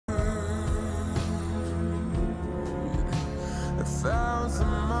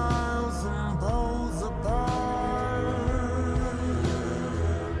miles and poles apart,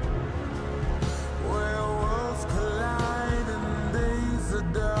 where worlds collide and days are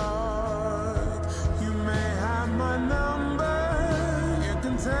dark. You may have my number, you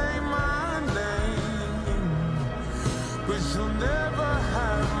can take my name, but you'll never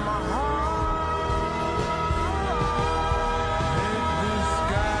have my heart.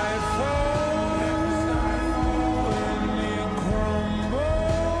 Sky fall when it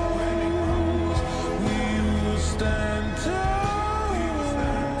crumbles.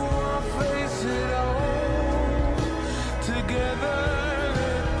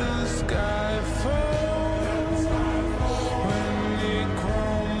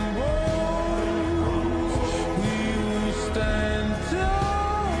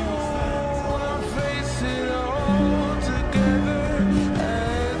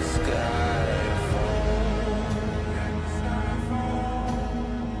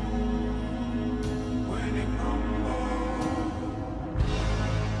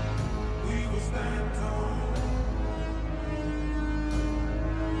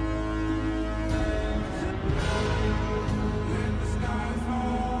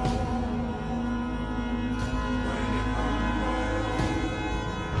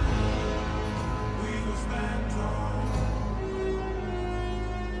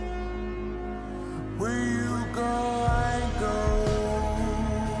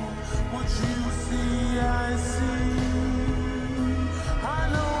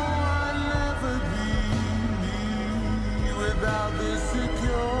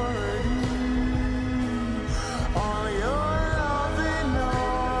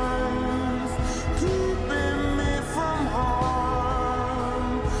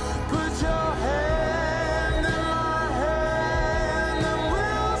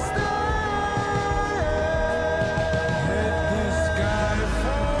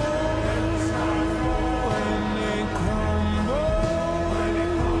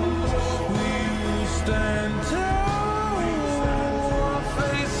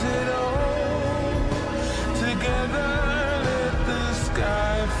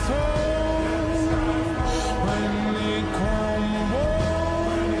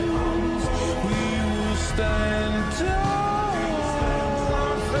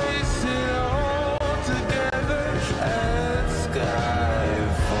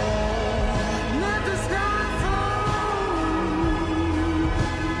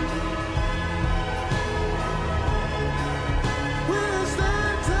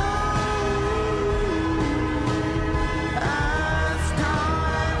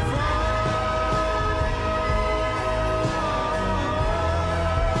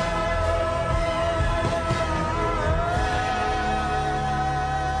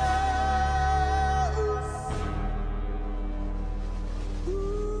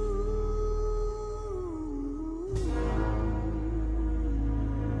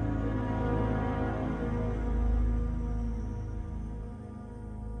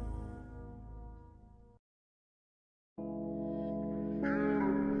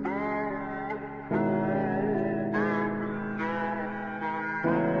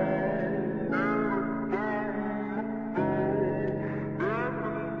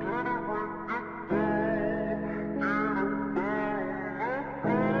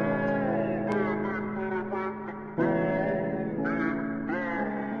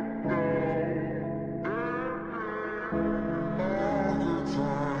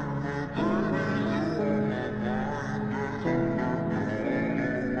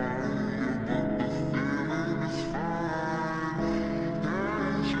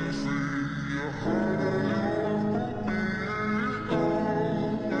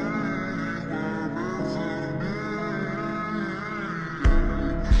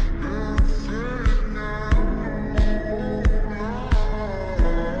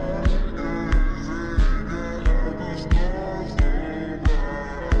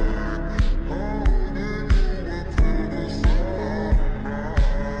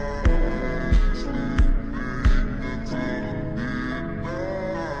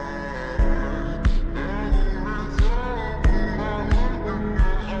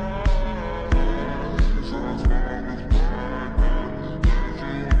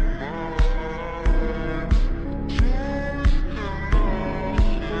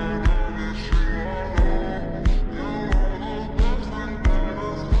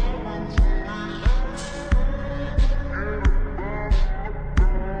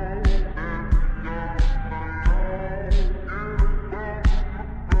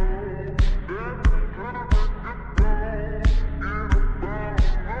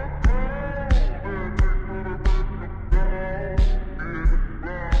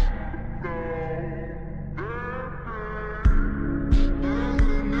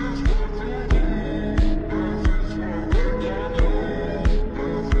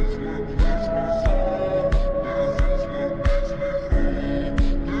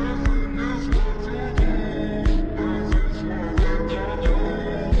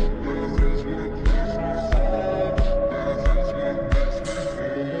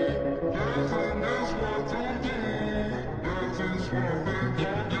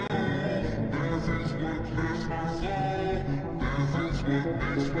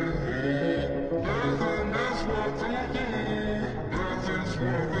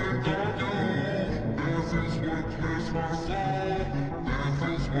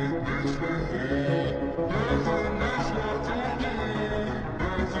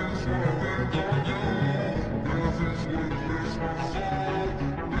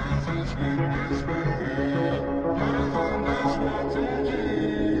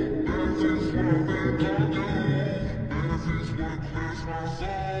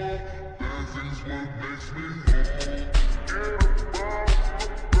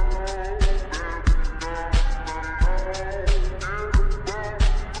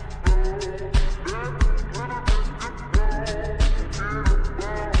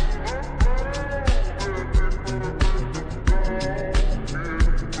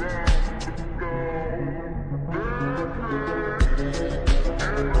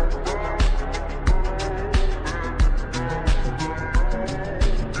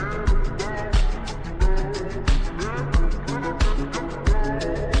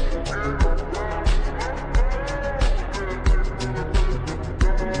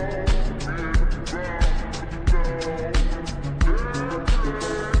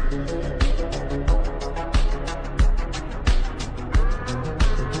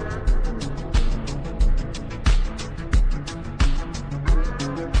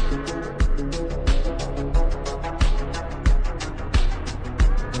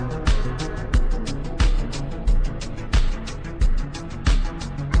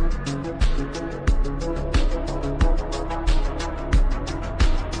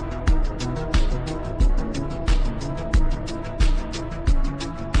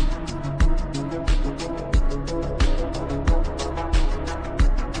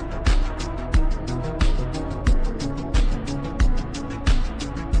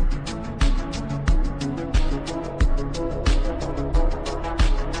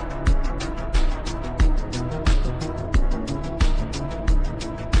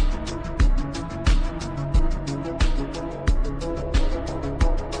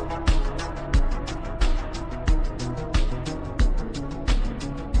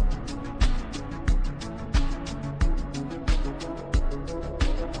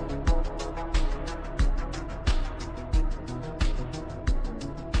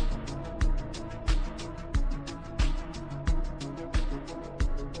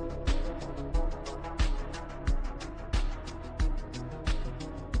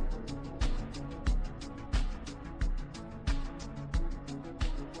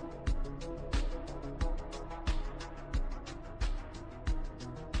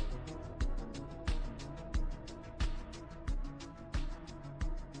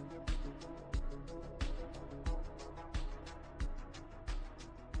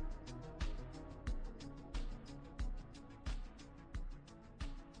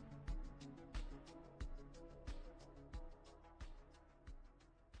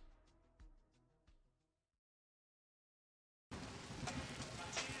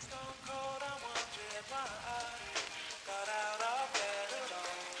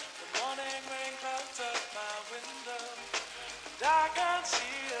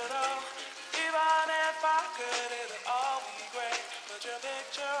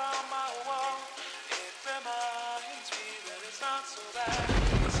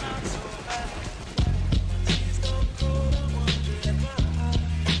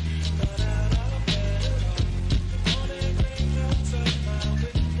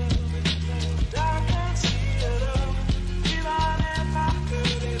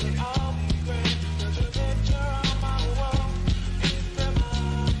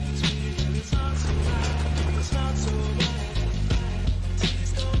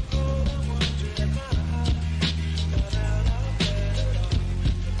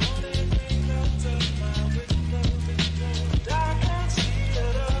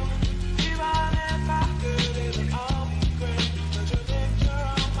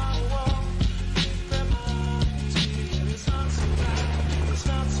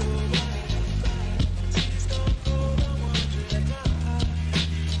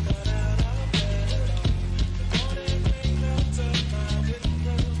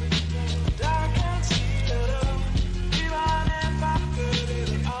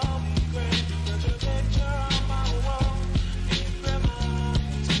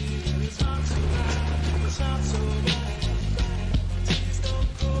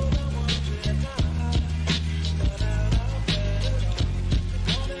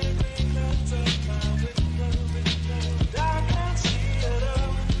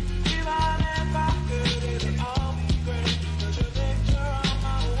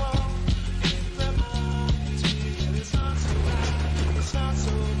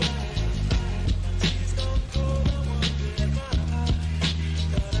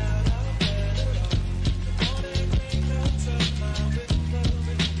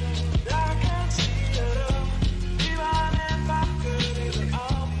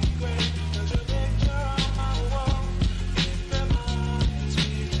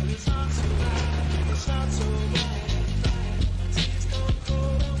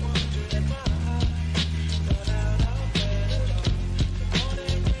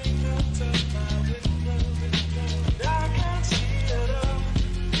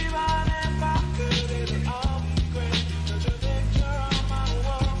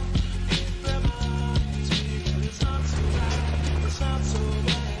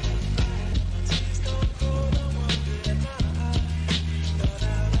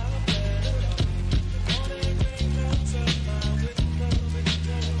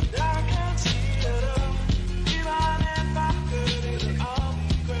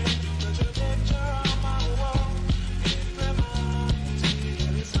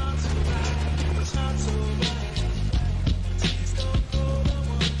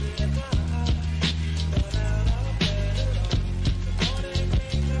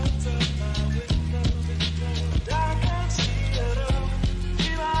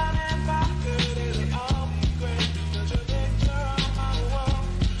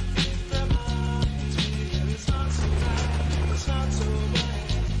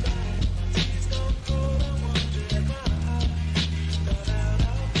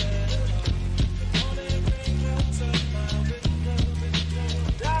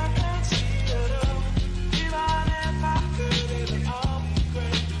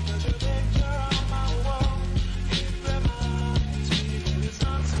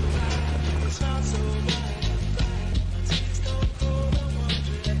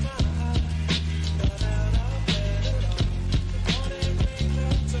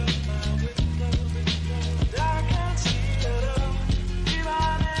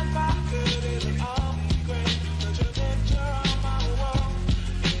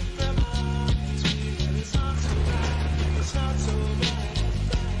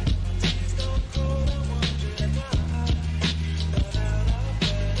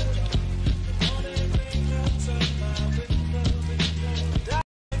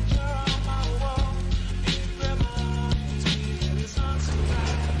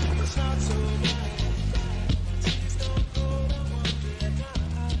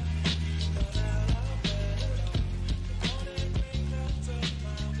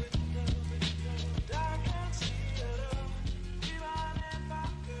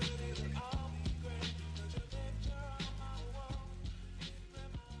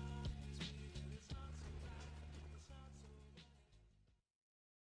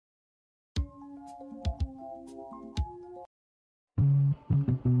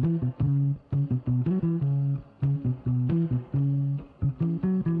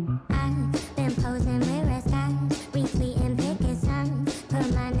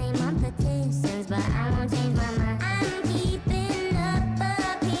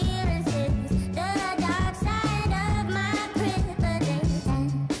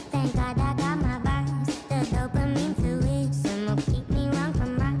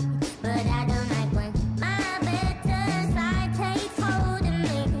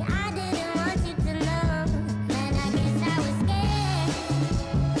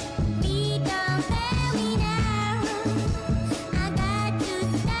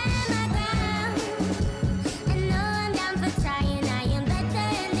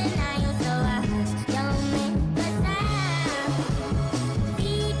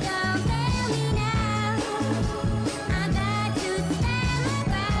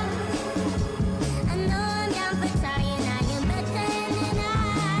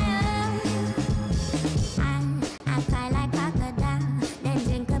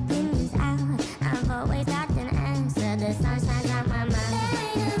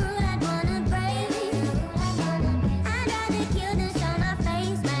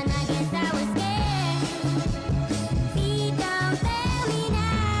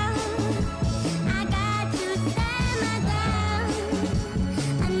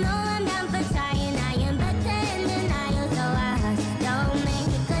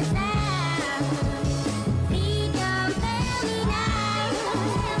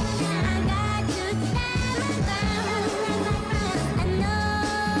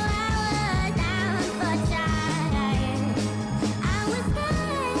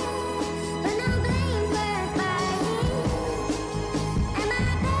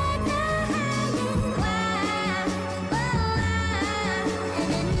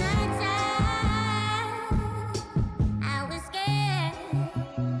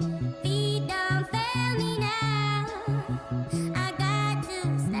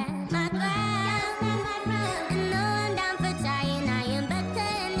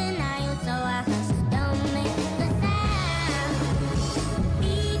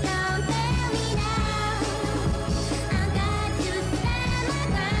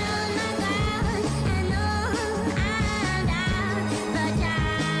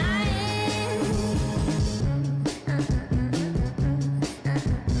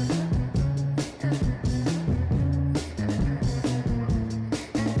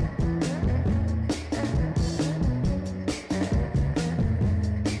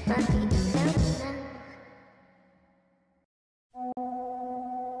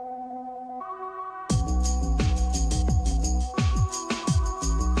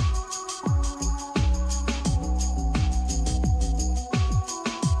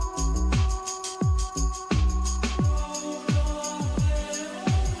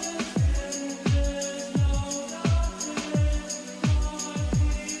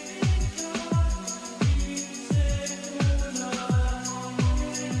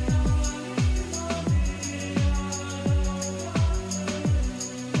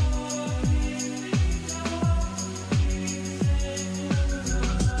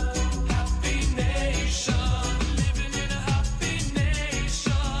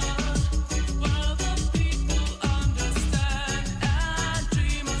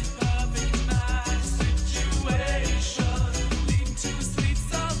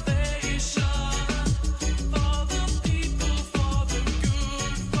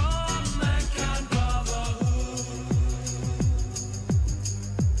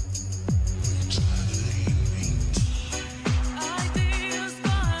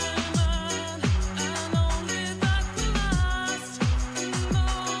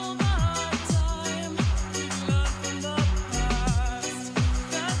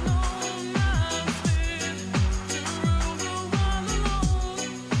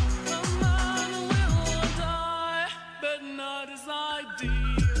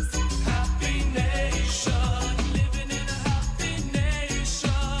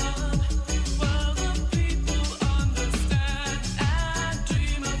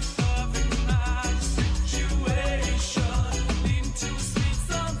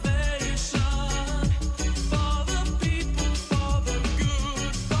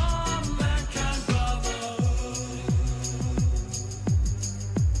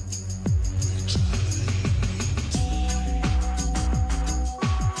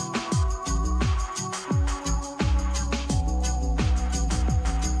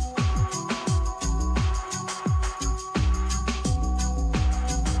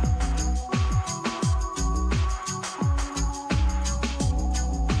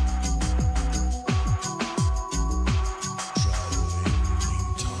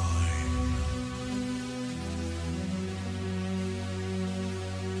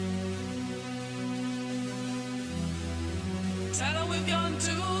 Tell her we've gone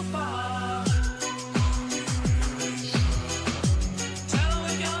too far. Tell her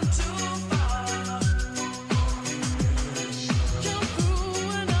we've gone too far. Come through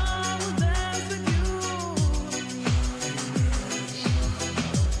and I will dance with you.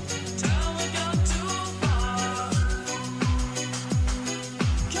 Tell her we've gone too far.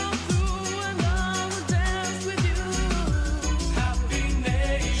 Come through and I will dance with you. Happy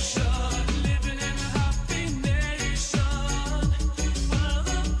nation, living in a happy nation, where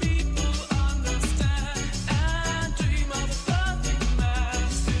the people understand and dream of a perfect man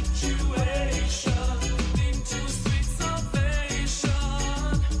situation, lead to a sweet salvation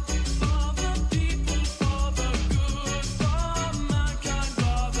for the people, for the good, for mankind,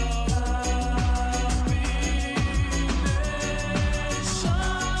 for the happy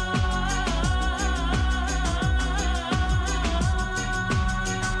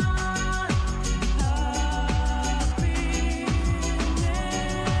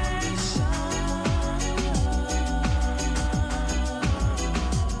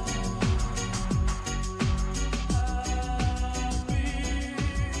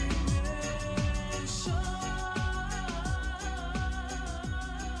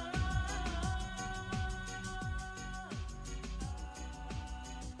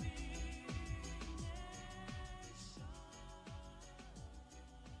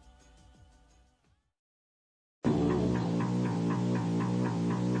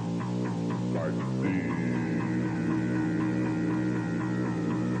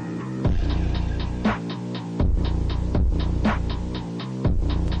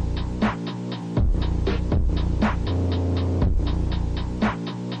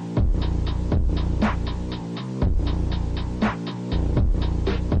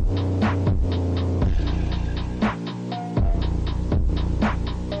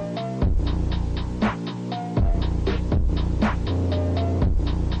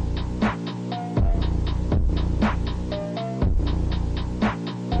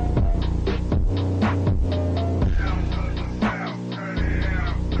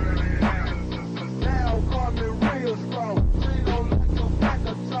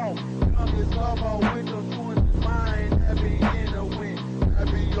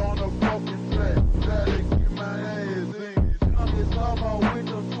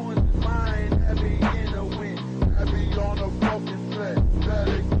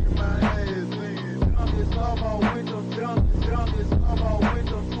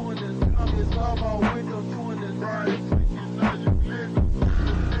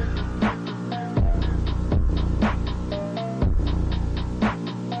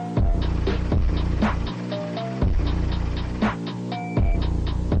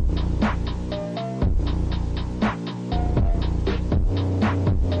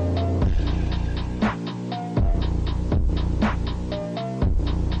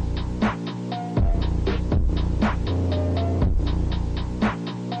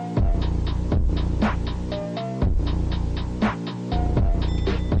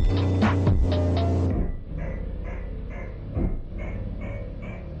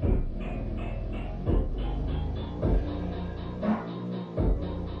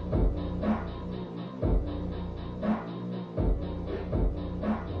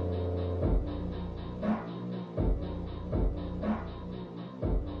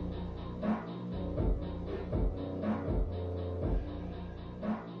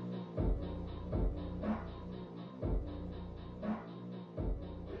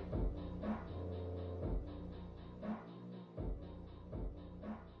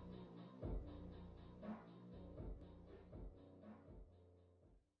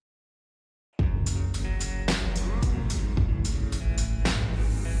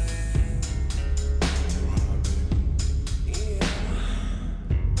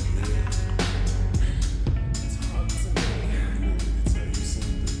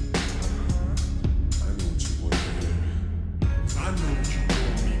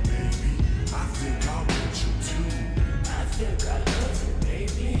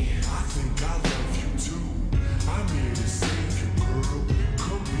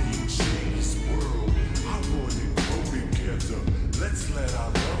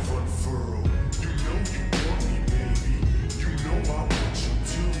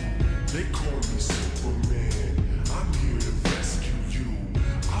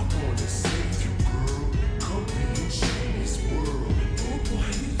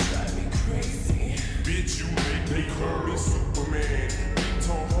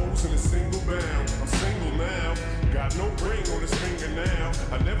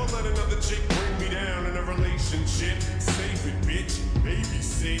relationship. Save it, bitch.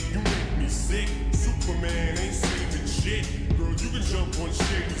 Babysit, you make me sick. Superman ain't saving shit. shit. Girl, you can jump on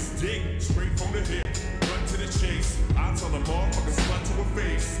Shady's dick, straight from the hip, run to the chase. I tell a motherfucking slut to her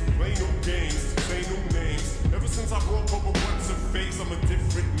face. Play no games, say no names. Ever since I broke up with what's her face, I'm a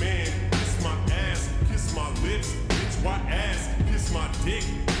different man. Kiss my ass, kiss my lips, bitch, why ass? Kiss my dick,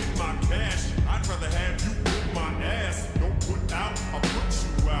 get my cash. I'd rather have you whip my ass. Don't put out, I'll put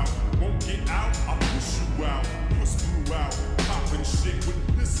you out. Won't get out, I'll push you out. Push blew out, popping shit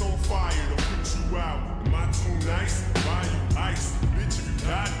with piss on fire to put you out. Am I too nice? Buy you ice. Bitch, if you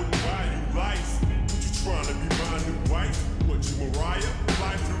died, wouldn't buy you life. What you trying to be my new wife? What you Mariah?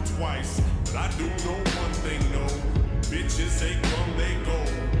 Fly through twice. But I do know one thing, no. Bitches, they come, they go.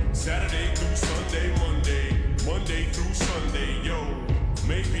 Saturday through Sunday, Monday through Sunday, yo.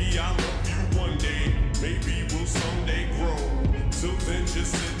 Maybe I'll love you one day. Maybe we'll someday grow. Till then,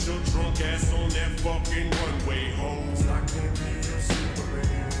 just sit your drunk ass on that fucking runway, hoes. I can't be your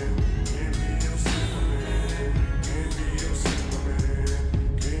Superman. Can't be your Superman. Can't be your Superman.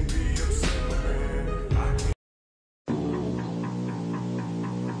 Can't be your Superman. I can't.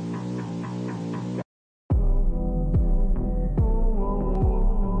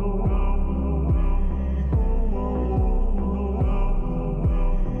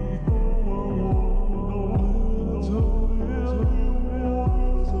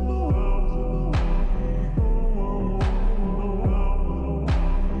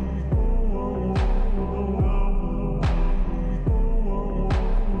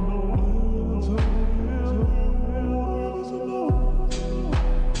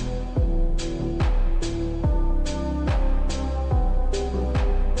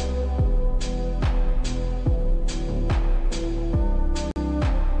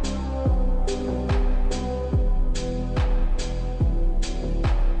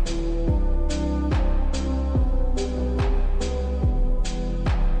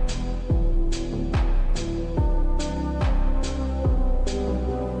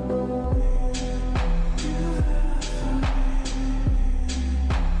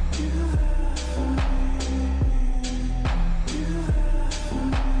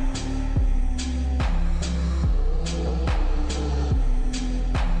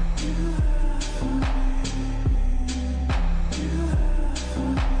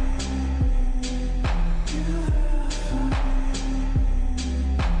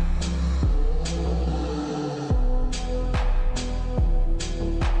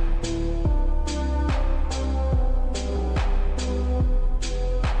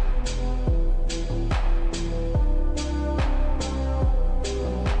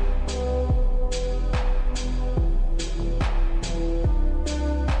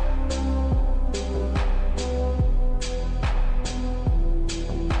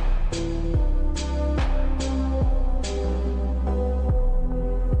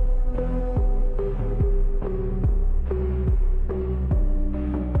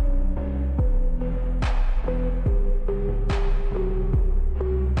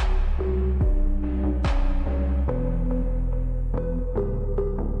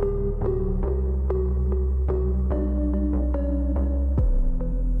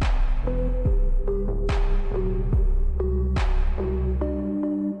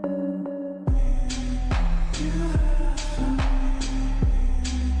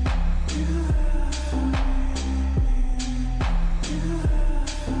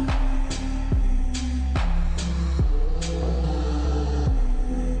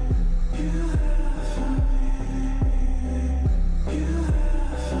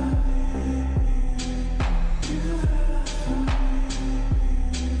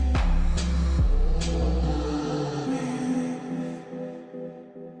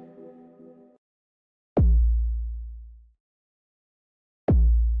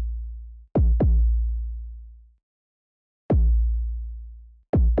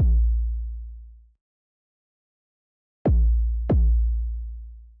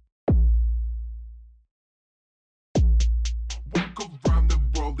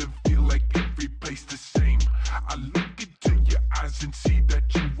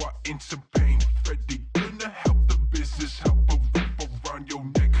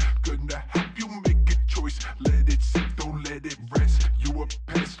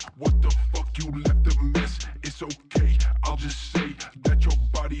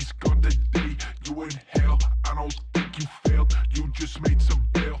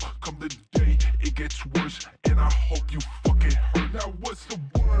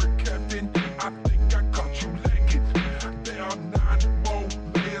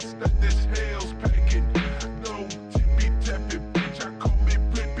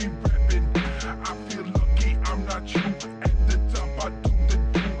 At the top, I do the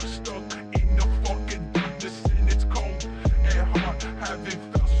do stuck in the fucking darkness and it's cold.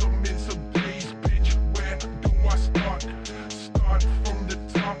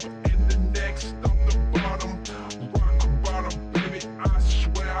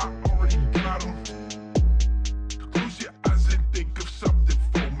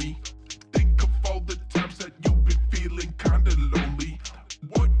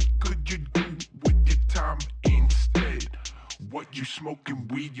 smoking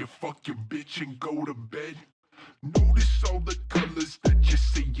weed, you fuck your bitch and go to bed. Notice all the colors that you're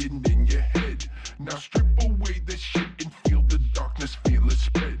seeing in your head. Now strip away the shit and feel the darkness, feel it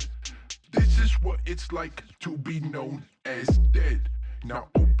spread. This is what it's like to be known as dead. Now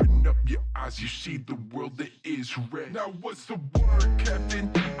open up your eyes, you see the world that is red. Now what's the word, Captain?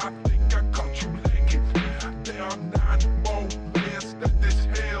 I think I caught you lacking. There are 9 more layers that this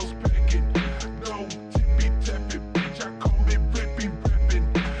hell's packing. No tippy tappy, bitch, I call me rippy rapping.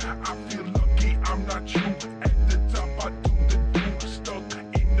 I feel lucky I'm not you. At the top I do the do. Stuck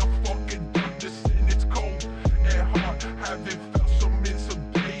in the fucking darkness and it's cold and hard. Haven't felt so in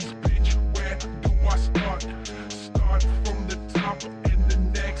some days, bitch. Where do I start? Start from the top and the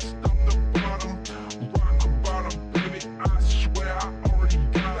next stop the bottom. Rock bottom, baby. I swear I already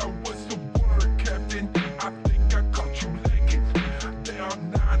got it. What's the word, Captain? I think I caught you lacking. There are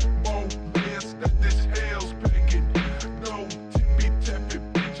 9 more layers that this hell's packing. No tippy tappy,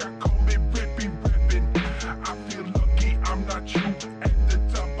 bitch. I call me rippy rapping. I feel lucky I'm not you. At the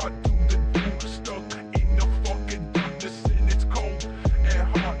top I do the do. Stuck in the fucking darkness and it's cold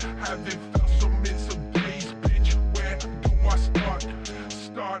and hard. Haven't felt so in some days, bitch. Where do I start?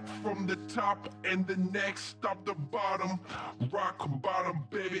 Start from the top and the next stop the bottom. Rock bottom,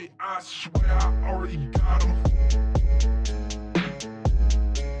 baby. I swear I already got 'em.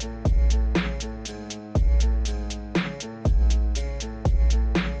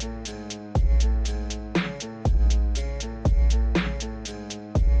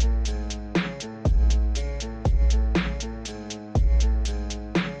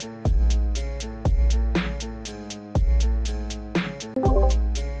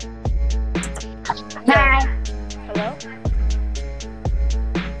 Hi. Hello?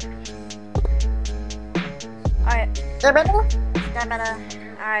 Alright.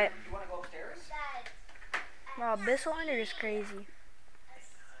 Alright. Wow, abyssal under is crazy.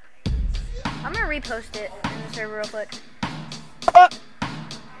 I'm gonna repost it in the server real quick. What?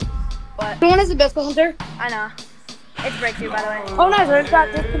 Someone is a abyssal hunter. I know. It's breakthrough, by the way. Oh, nice. I just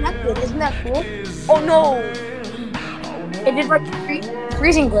got disconnected. Isn't that cool? Oh no! It did like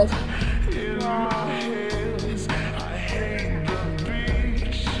freezing glitch.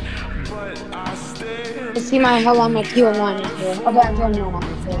 Let's see how long my Q1 is for. Okay, I'm doing normal.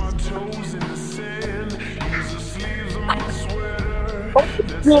 Oh,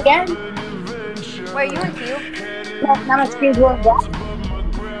 me again? Wait, you in queue? No, now my screen's going back.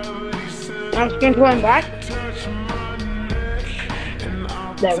 Now my screen's going back.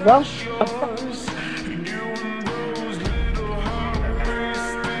 There we go.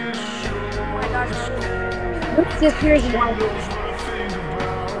 Oh my gosh. What's this here's one?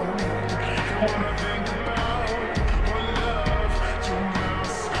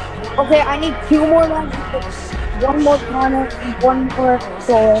 Okay, I need 2 more lines, 1 more corner, and 1 more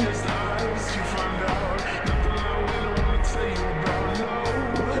solar.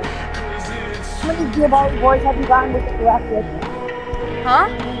 How many gearbox boys have you gotten with the collective? Huh?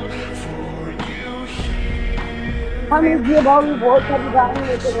 How many gearbox boys have you gotten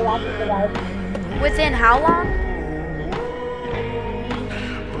with the collective device? Within how long?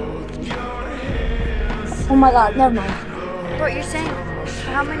 Oh my god, never mind. What you're saying?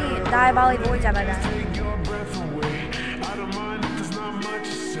 How many diabolic voids have I got?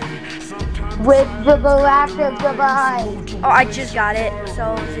 With the galactic device. Oh, I just got it,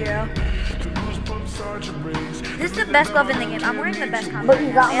 so 0. This is the best glove in the game. I'm wearing the best combo. But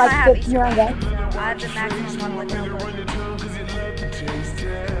you got and I have like 15 on that. I have the maximum one with no glove.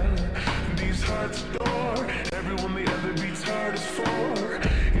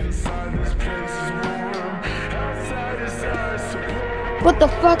 What the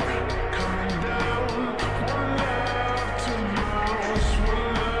fuck?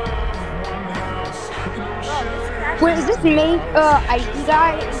 Wait, is this me, IT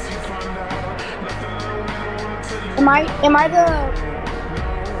guy? Am I the...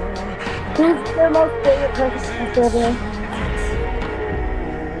 Who's the most favorite person in the server?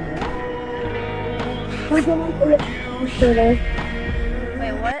 Who's your most favorite person in the server?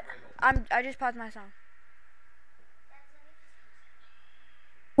 Wait, what? I just paused my song.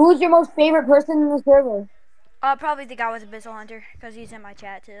 Who's your most favorite person in the server? Probably the guy with Abyssal Hunter, because he's in my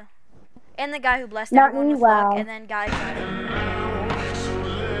chat too. And the guy who blessed Not everyone me, with luck, wow. and then guy excited.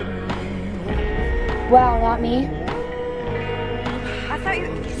 Wow, not me. I thought you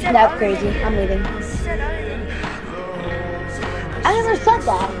said That's other crazy. than- I'm leaving. You said other than you. I never said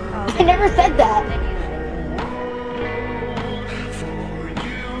that. Oh. I never said that.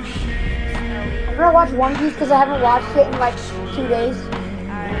 Then I'm gonna watch One Piece because I haven't watched it in like 2 days.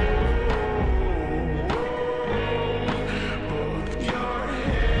 Alright.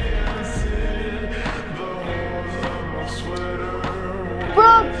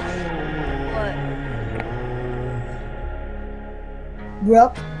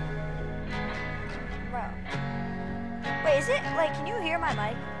 Brooke. Bro. Wait, is it like? Can you hear my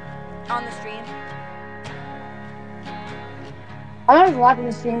mic on the stream? I'm just watching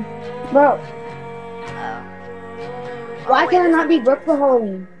the stream. Bro, Oh. why wait, can I there's not no be picture. Brooke for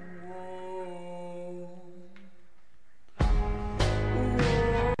Halloween?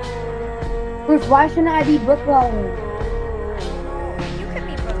 Bruce, why shouldn't I be Brooke for Halloween? You could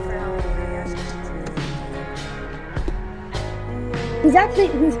be booked for Halloween. He's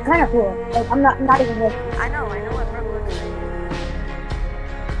kind of cool. Like, I'm not even like. I know what Brooke looks like.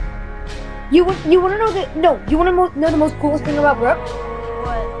 You want to know you want to know the most coolest thing about Brooke?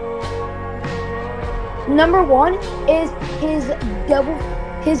 What? Number one is his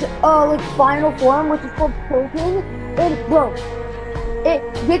like final form, which is called Token. And bro, it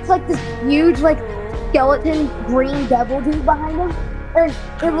gets like this huge like skeleton green devil dude behind him, and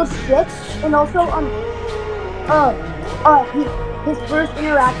it looks sick. And also his first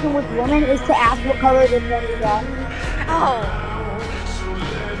interaction with women is to ask what color this one is on. Oh.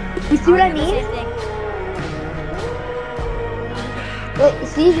 You see what I do the mean? same thing. Like,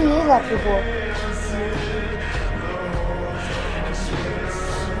 see, he is actually cool.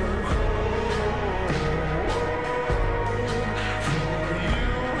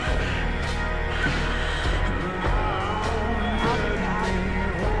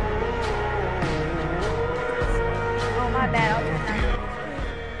 Oh my bad. I'll turn that.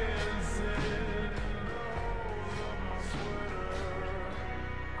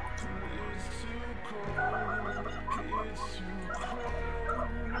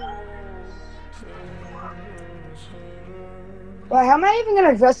 Well, how am I even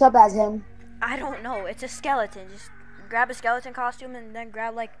gonna dress up as him? I don't know. It's a skeleton. Just grab a skeleton costume and then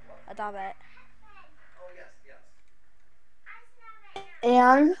grab like a top hat.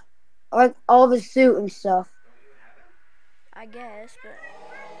 And like all the suit and stuff. I guess, but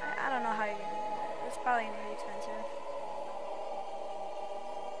I don't know how you're gonna do that. It's probably gonna be expensive.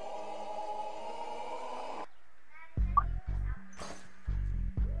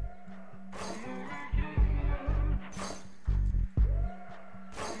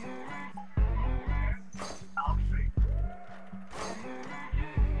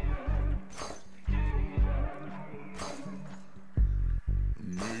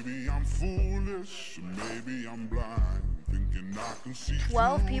 Maybe I'm foolish, maybe I'm blind, thinking I can see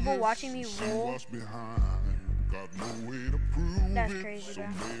 12 people through watching me this, see roll. what's behind. Got no way to prove That's it, crazy, so bro.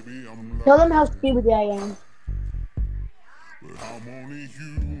 maybe I'm Tell them lying, how stupid I am. but I'm only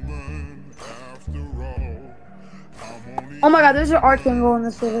human after all. I'm only Oh my god, there's an arc angle in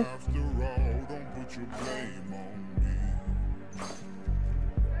the server. after all. Don't put your blame on me.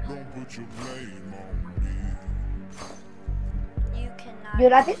 Don't put your blame on me. You cannot.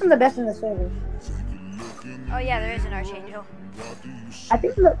 Dude, I think I'm the best in the server. Take a look in the Oh yeah, there is an archangel. what do you see? I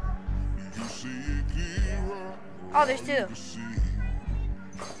think the You see it clearer. Oh, there's two. You see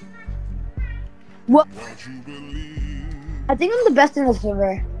what? what you believe. I think I'm the best in the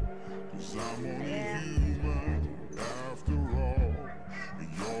server. 'Cause I'm only Yeah. human after all. And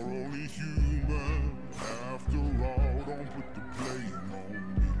you're only human after all. Don't put the blame on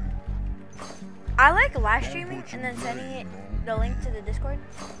me. I like live streaming and then sending it the link to the Discord.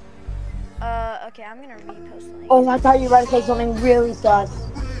 Okay, I'm gonna repost the link. Oh, I thought you were about to say something really sus.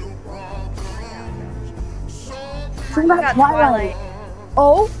 Something I about got Twilight. Twilight.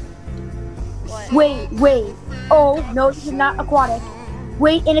 Oh, What? wait. Oh, no, this is not aquatic.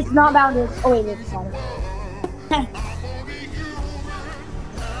 Wait, and it's not bounded. Oh, wait, it's aquatic.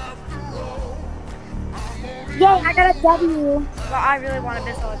 Yay, I got a W. Well, I really want a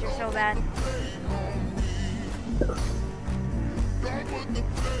abyssal hunter so bad.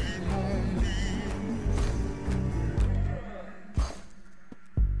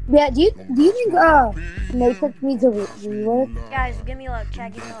 Yeah, do you think Matrix needs a rework? Guys, give me a look.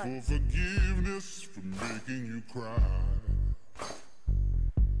 Chat, give me a For look. forgiveness for making you cry. For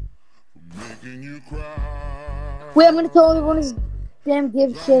making you cry. Wait, I'm gonna tell everyone his damn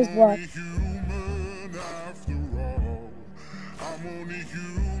give shiz I'm what. only human after all. I'm only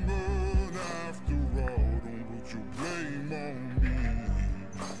human after all. Don't put your blame on me.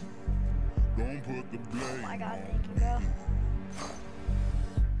 Don't put the blame Oh my god, on thank you, bro.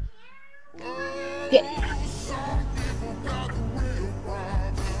 Yeah. Some people got the real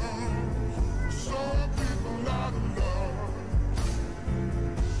problems. Some people out of love.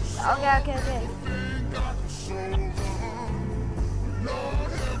 Okay. They got the soul of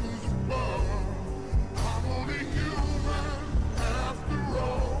Lord heavens above. I'm only human after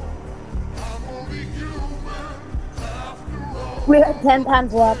all. I'm only human after all. We have 10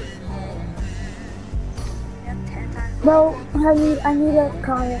 times left. Yep, 10 times Bro, I need a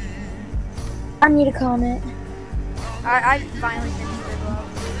comment. I need a comment. I finally finished Big Love.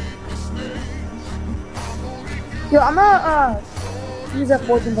 Yo, I'm gonna use a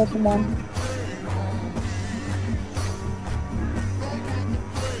fortune Pokemon.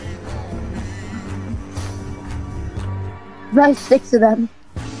 There's 6 of them.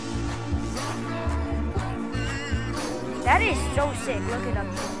 That is so sick. Look at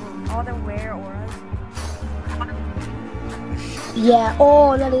them. All the rare auras. Yeah.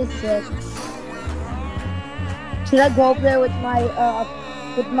 Oh, that is sick. Should I go up there with my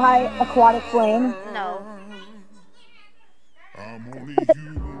aquatic flame? No. I'm only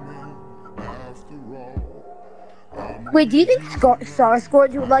human after all. Wait, do you think Star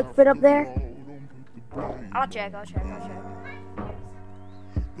Scourge would like fit up there? I'll check.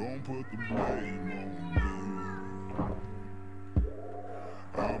 Don't put the blame on me.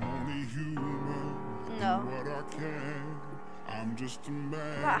 I'm only human. No. What I can. I'm just a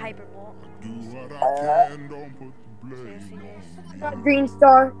man. Not Hyperbolt. Do what I can. Don't put the blame Seriously, on this. me. Not Green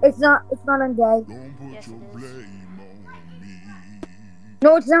Star. It's not undead. Don't put Yes, your it is. blame on me.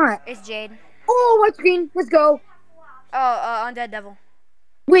 No, it's not. It's Jade. Oh, what's green? Let's go. Oh, Undead Devil.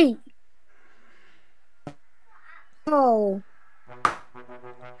 Wait. Oh.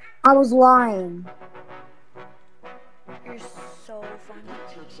 I was lying. You're so funny.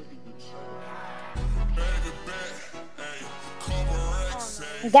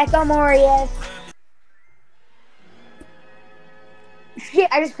 Gecko Morius. Shit,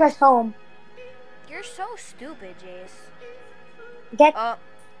 I just pressed home. You're so stupid, Jace. Get. Oh,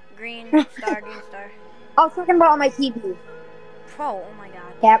 green star. I was talking about on my TV. Pro, oh my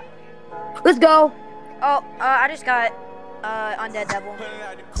god. Yep. Let's go. Oh, I just got Undead Devil. Pulling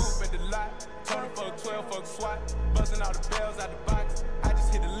out the coupe at the lot. Tony fuck 12, fuck SWAT. Buzzing all the bells out the box. I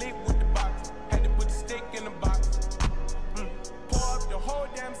just hit a lick with the box. Had to put the stick in the box. Pour up the whole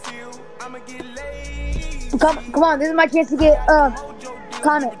damn seal. I'ma get lazy. Come on. This is my chance to get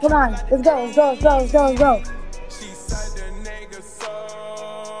comment. Come on. Let's go. She said the nigga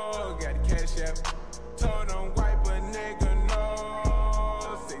so got the cash out. Told him wipe a nigga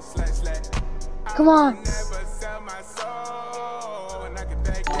no. Say slash. Come on. Never sell my soul. And I can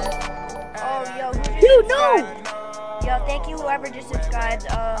back it. Oh, yo, who just Dude, no. subscribed? Yo, thank you whoever just subscribed.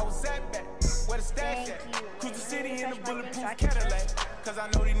 Thank you. Cruise the city in a Refresh my game so I bulletproof can check. Cadillac. Cause I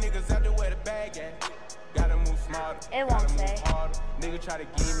know these niggas out there where the bag at. Gotta move smarter. It won't gotta move say. harder. Nigga try to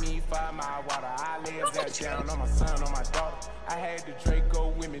give me 5 mile water. I lay his ass down on my son, on my daughter. I had the Draco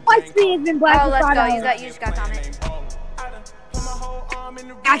with me. My screen has been black Oh, for let's 5 go. hours. You just got comment.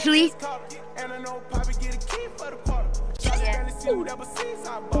 Actually. And I know Poppy get a key for the party. Yeah. See whatever seats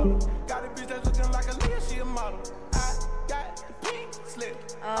I bought. Got a bitch that's looking like a Leah, she a model. I got the pink slip.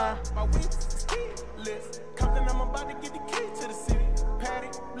 My whip list. Compton, I'm about to get the key to the city. Patty,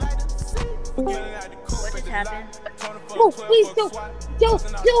 light up the seat. Forgetting out the coupe. What just happened? No, please,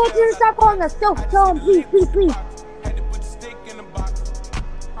 Joe, stop calling us. Joe, tell him, please. Had to put the stick in the box.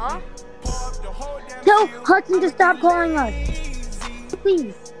 Huh? Pour up the whole damn Tell seal. Hudson to stop calling us.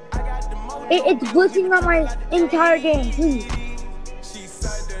 Please. It's glitching on my entire game, please. She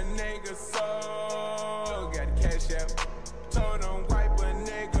said the nigga so got the cash out. Told him wipe a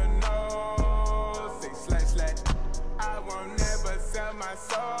nigga no. Say slash. I won't never sell my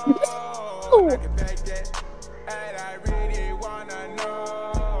soul. I can back that. And I really wanna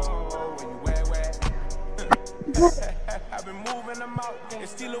know when you where. I've been moving them out. And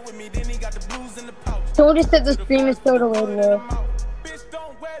steal it with me, then he got the blues in the pouch. Someone just said the stream is so delayed, bro. Bitch,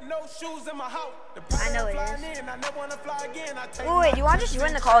 don't wear no shoes in my house. I know it is. I never wanna fly again. I take Wait, you want to just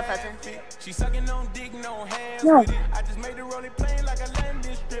join the call with Hudson? She sucking on dick, no hands No. with it. I just made the rolling plane like a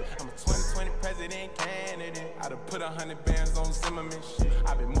landing strip. I'm a 2020 president candidate. I done put 100 bands on Zimmerman shit.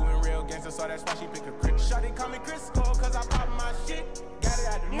 I been moving real gangster, so that's why she pick a crit. Shawty call me Crisco, cause I pop my shit. Got it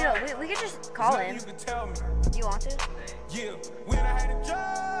out the You know, we could just call him. You can tell me. You want to? Yeah, when I had a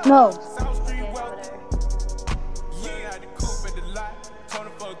job. No. South Street Okay, wealthy. whatever. Yeah, I had the coupe at the lot. Tony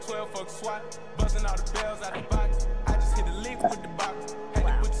fuck 12, fuck SWAT. Buzzing all the bells out the box. I just hit a lick with the box. Had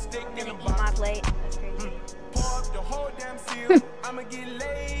to put the stick I'm in gonna the eat my box. plate. That's crazy. Pour up the whole damn seal. I'ma get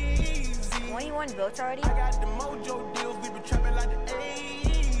lazy. 21 votes already? I got the mojo deals. We been trapping like the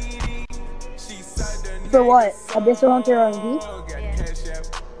 80s. She said the For what? nigga Abyssal Hunter RNG? so got Yeah. cash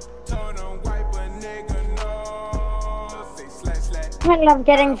out. Told him wipe a nigga no. Say slash. And I'm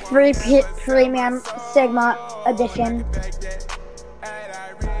getting free premium Sigma edition. Back that. And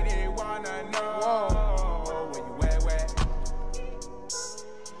I really wanna know when you where.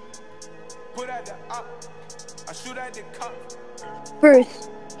 Put at the up. I shoot at the cup. Bruce,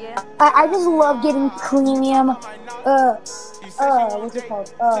 Yeah. I just love getting premium, what's it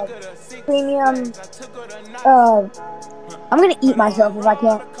called? Premium, I'm gonna eat myself if I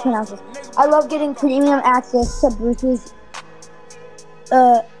can't pronounce this. I love getting premium access to Bruce's,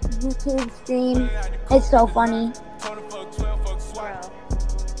 YouTube stream. It's so funny. Bro.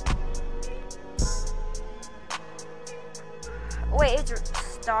 Wait, it's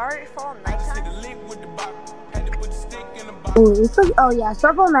Starfall nighttime? Ooh, this is, oh yeah,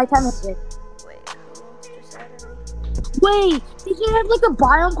 Starfall Nighttime is sick. Wait, who just added me? Wait, they should have like a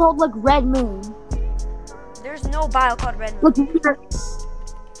biome called like Red Moon. There's no bio called Red Moon.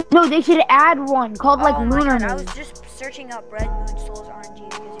 Look, no, they should add one called like Oh my Lunar god, I Moon. was just searching up Red Moon Souls RNG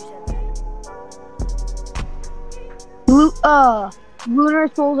because you said that.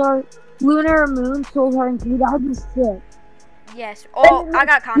 Lunar Moon Souls RNG. That would be sick. Yes. Oh, I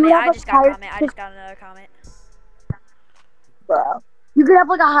got comment. You have I a just got higher- comment. I just got another comment. Bro, you could have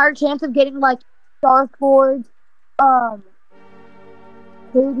like a higher chance of getting like Star Forge,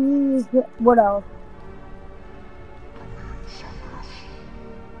 Hades. What else?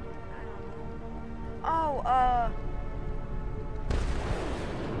 Oh,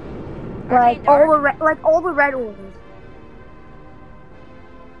 Like all the red orders.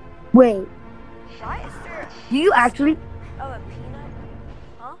 Wait, why is there do you actually? a peanut?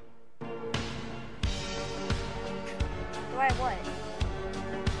 Huh? Do I have what?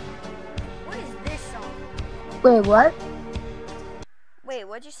 What is this song? Wait, what? Wait,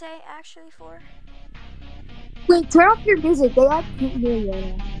 what'd you say actually for? Wait, turn off your music. They can't hear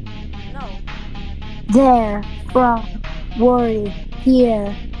you. No. There, from, worry,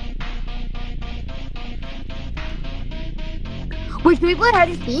 here. Wait, should we play hide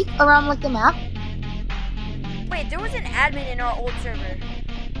and seek around like the map? Wait, there was an admin in our old server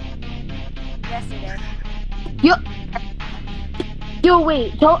yesterday. Yo,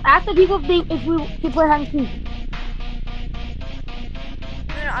 wait. So ask the people if we could play hide and seek.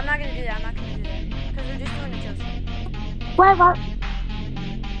 No, I'm not gonna do that. I'm not gonna do that because we're just doing a chill stream.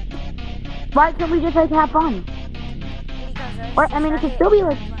 Why can't we just like have fun? Because Or I mean, it could still be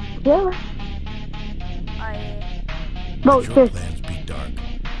like chill. Bro, Let your seriously. plans be dark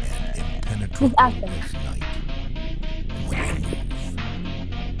and impenetrable Just ask them. as night. And when they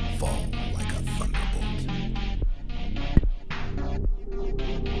move, fall like a thunderbolt.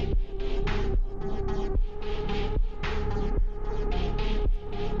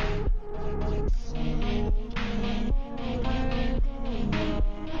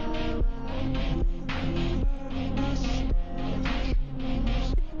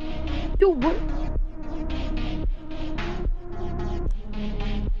 Dude, what?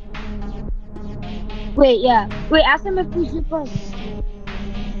 Wait, yeah. Wait, ask them if we should play.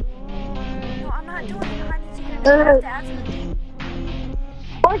 No, I'm not doing hide and seek. I have to ask them.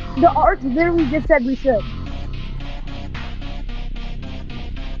 The arch literally just said we should.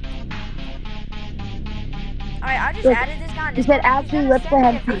 Alright, I just Look, added this guy. on he said, Discord. He's actually, gonna let's send go me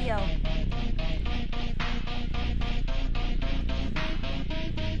ahead a and see. video.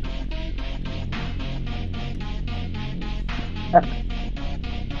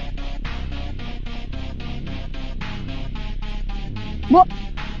 What?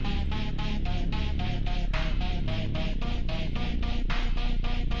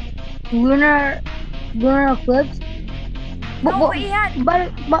 Lunar eclipse. No, but he had-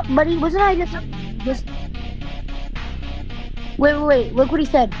 But he wasn't. I just. Wait. Look what he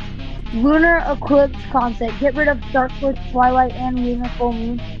said. Lunar eclipse concept. Get rid of dark force, twilight, and lunar full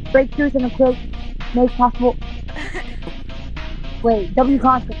moon. Breakthroughs in eclipse make possible. Wait. W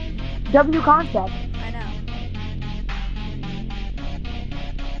concept. I know.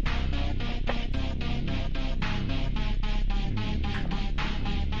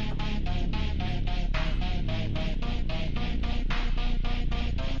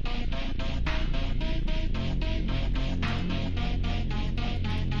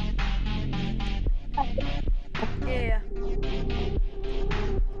 Yeah.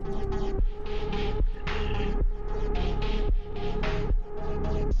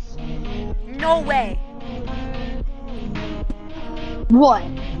 No way. What?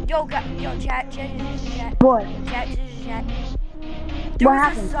 Yo, chat. What? Chat. What There was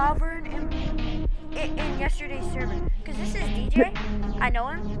happened? a sovereign in yesterday's server. Cause this is DJ. I know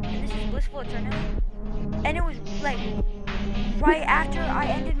him. And this is Blissful Eternity. And it was like right after I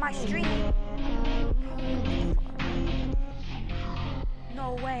ended my stream.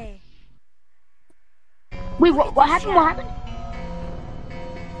 No way. Wait, what happened? What happened?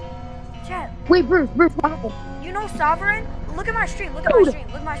 Chat. Wait, Bruce, what happened? You know Sovereign? Look at my stream. Look at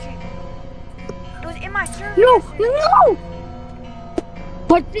my stream. It was in my server. No! yesterday. No!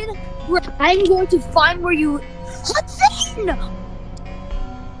 Hudson, I'm going to find where you. Hudson!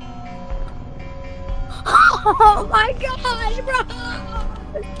 Oh my god,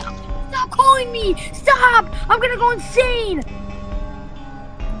 bro! Stop calling me! Stop! I'm gonna go insane!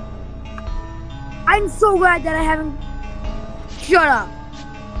 I'm so glad that I haven't. Shut up.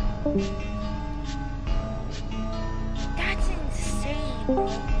 That's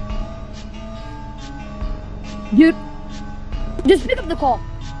insane. Dude, just pick up the call.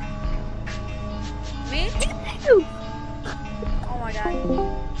 Me? Oh my god.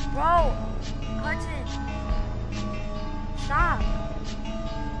 Bro, Hudson. Stop.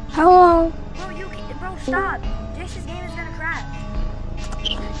 Hello? Bro, stop. Jason's game is gonna crash.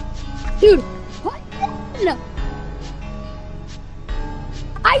 Dude, Hudson!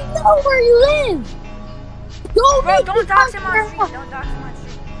 I know where you live! Don't Bro, make don't me dox come him on here. stream. Don't dox him on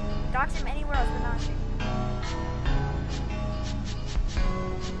stream. Dox him anywhere else but not on stream.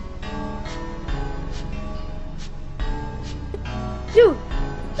 Dude,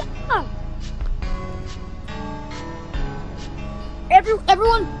 stop!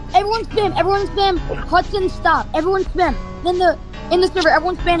 Everyone spam, Hudson stop. Everyone spam. Then in the server,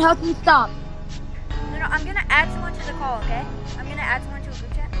 everyone spam Hudson stop. No, I'm gonna add someone to the call, okay? I'm gonna add someone to a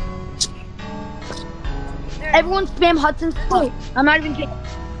group chat. There- Everyone spam Hudson stop. I'm not even kidding. No,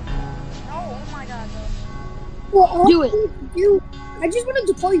 oh my god, bro. Well, Do it. You, I just wanted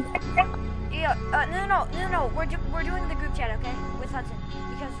to call you. Yeah, no. We're doing the group chat, okay? With Hudson.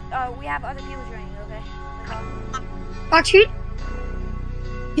 Because we have other people joining, okay? That's all. Actually,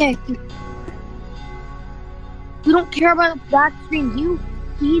 yeah. We don't care about the back stream. Do you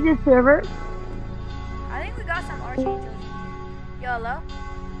see the server? I think we got some archangels. Yo, hello?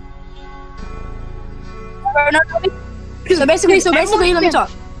 So basically, let me talk.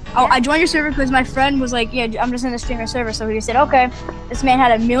 Oh, I joined your server because my friend was like, yeah, I'm just in the streamer server. So he said, okay, this man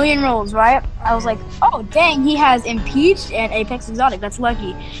had 1,000,000 rolls, right? I was like, oh, dang, he has Impeached and Apex Exotic. That's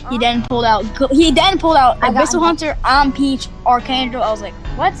lucky. He then pulled out Abyssal Hunter, Peach, Archangel. I was like,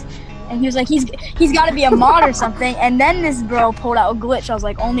 what? And he was like, he's got to be a mod or something. And then this bro pulled out a glitch. I was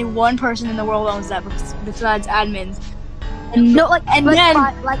like, only one person in the world owns that besides admins. And No, like and like then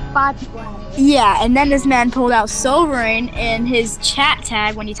five people have it. yeah, and then this man pulled out Sovereign, and his chat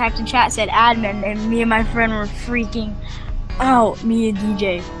tag, when he typed in chat, said admin, and me and my friend were freaking out, me and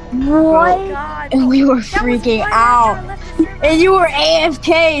DJ. What? God, And we were that was freaking right after I out. left the server. And you were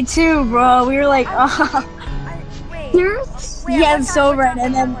AFK too, bro. We were like, Wait. Serious? Wait, He had what time, Sovereign, what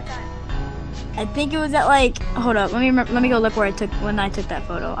and time, then what time? I think it was at like, hold up, let me go look where I took that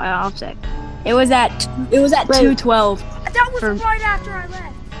photo. I'll check. It was at Wait. 2:12. That was For- right after I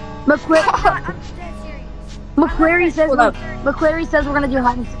left. McQuarrie, I'm dead serious. McQuarrie says Hold up. McQuarrie says we're gonna do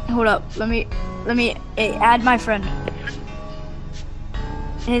hide and seek. Hold up, let me add my friend.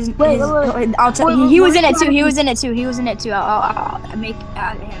 Wait. I'll tell Wait, you. He was in wait, it too. He was in it too. I'll make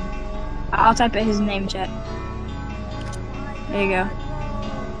add him. I'll type in his name, chat. There you go.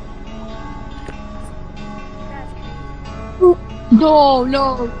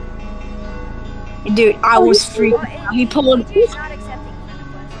 No. Dude, I was freaking. He pulled. DJ's not accepting friend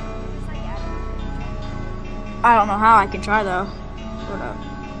requests. Just like adding. I don't know how I can try though. Hold up.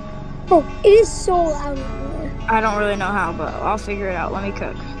 Oh, it is so loud in here. I don't really know how, but I'll figure it out. Let me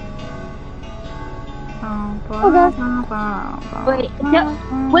cook. Wait.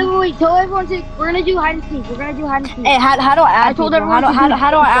 Tell everyone we're gonna do hide and seek. We're gonna do hide and seek. Hey, how do I add I told people? everyone to do How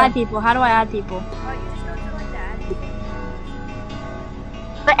do I that. add people? How do I add people? Oh, you just go to like that.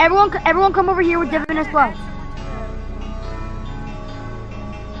 But everyone come over here with Divin as well.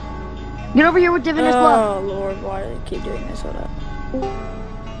 Get over here with Divin as well. Oh Lord, why do they keep doing this? Hold up.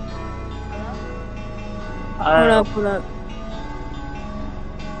 Hold up.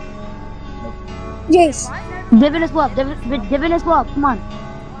 Jace, Divin as well. Divin as well. Come on.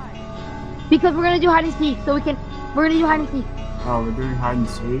 Because we're gonna do hide and seek, so we're gonna do hide and seek. Oh, we're doing hide and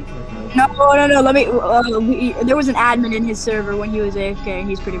seek? Okay. No. Let me. There was an admin in his server when he was AFK, and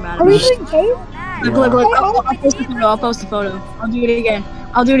he's pretty mad are at we me. doing Jace? Look. I'll post the photo. I'll do it again.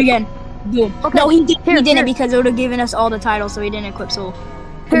 Boom. Okay, No, he here. didn't because it would have given us all the titles, so he didn't equip Soul.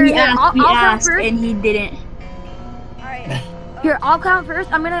 Here, We I'll count asked, first. and he didn't. Alright. Here, I'll count first.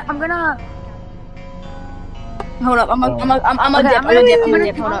 I'm gonna. Hold up. I'm a Okay,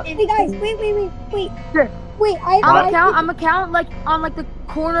 dip. Hold up. Hey guys, wait. Sure. Wait, I'm gonna count like on like the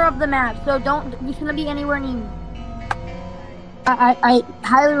corner of the map. So don't. You shouldn't be anywhere near me. I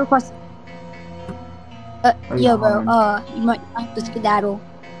highly request. Yo, bro. You might have to skedaddle.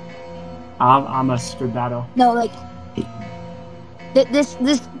 I'm a skedaddle. No, like this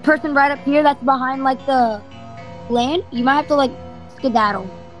person right up here that's behind like the land. You might have to like skedaddle.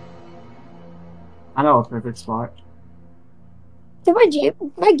 I know a perfect spot. Did my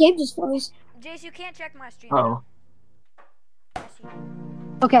game just froze. Jace, you can't check my stream. Oh, Yes, you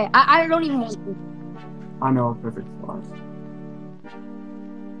can. Okay, I don't even want to. I know a perfect spot.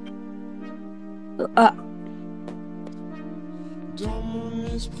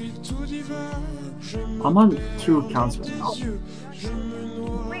 I'm on 2 accounts right now.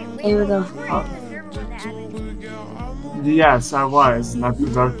 Wait, Here we go. you were in the server when the admin. Yes, I was, and I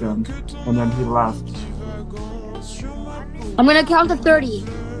provoked him, and then he left. I'm gonna count to 30.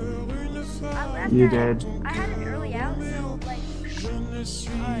 I left You at- did. I had an early out, so like, you know,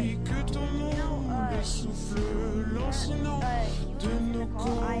 you were in the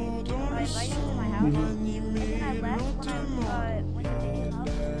call. I invited you to my house, and then I left when I went to pick him up.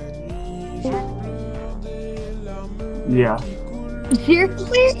 Yeah.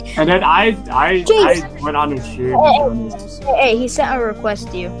 Seriously? And then I went on his stream. Hey, he sent a request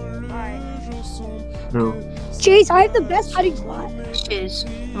to you. Alright. Who? Jace, I have the best hiding spot. Shiz.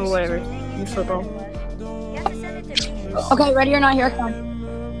 Or whatever. In football. You have to send it to me. Okay, ready or not, here I come.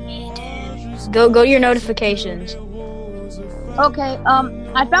 Go to your notifications. Okay,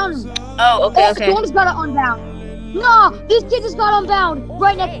 I found him. Oh, okay, Oh, okay. someone just got it unbound. No, this kid just got unbound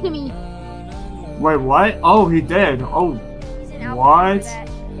right next to me. Wait, what? Oh, he did. Oh, He's an alpha What? for that.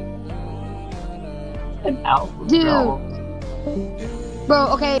 an alpha. Dude. bro. Bro,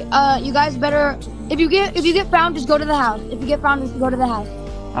 okay, you guys better, if you get found, just go to the house. If you get found, just go to the house.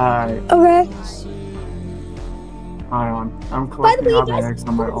 Alright, Okay. hang on. I'm By the collecting way, all the guys, eggs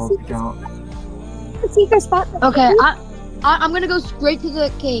on my alt account. The secret spot. Okay, I'm gonna go straight to the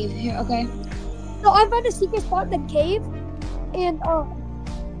cave here, okay? No, I found a secret spot in the cave, and Oh,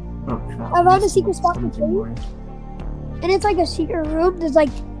 crap. I found a secret spot in the Something more. and it's like a secret room. There's like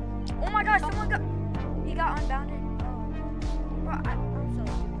Oh my gosh, he got unbounded. Oh. Bro, I'm so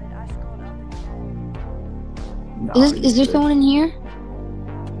stupid. I scrolled up and No, Is there you someone in here?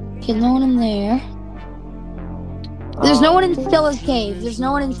 Okay, no one in there. There's no one in Stella's cave. There's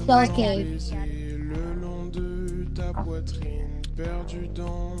no one in Stella's cave.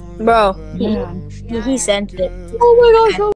 Bro, did. Man. he sent it. oh my gosh,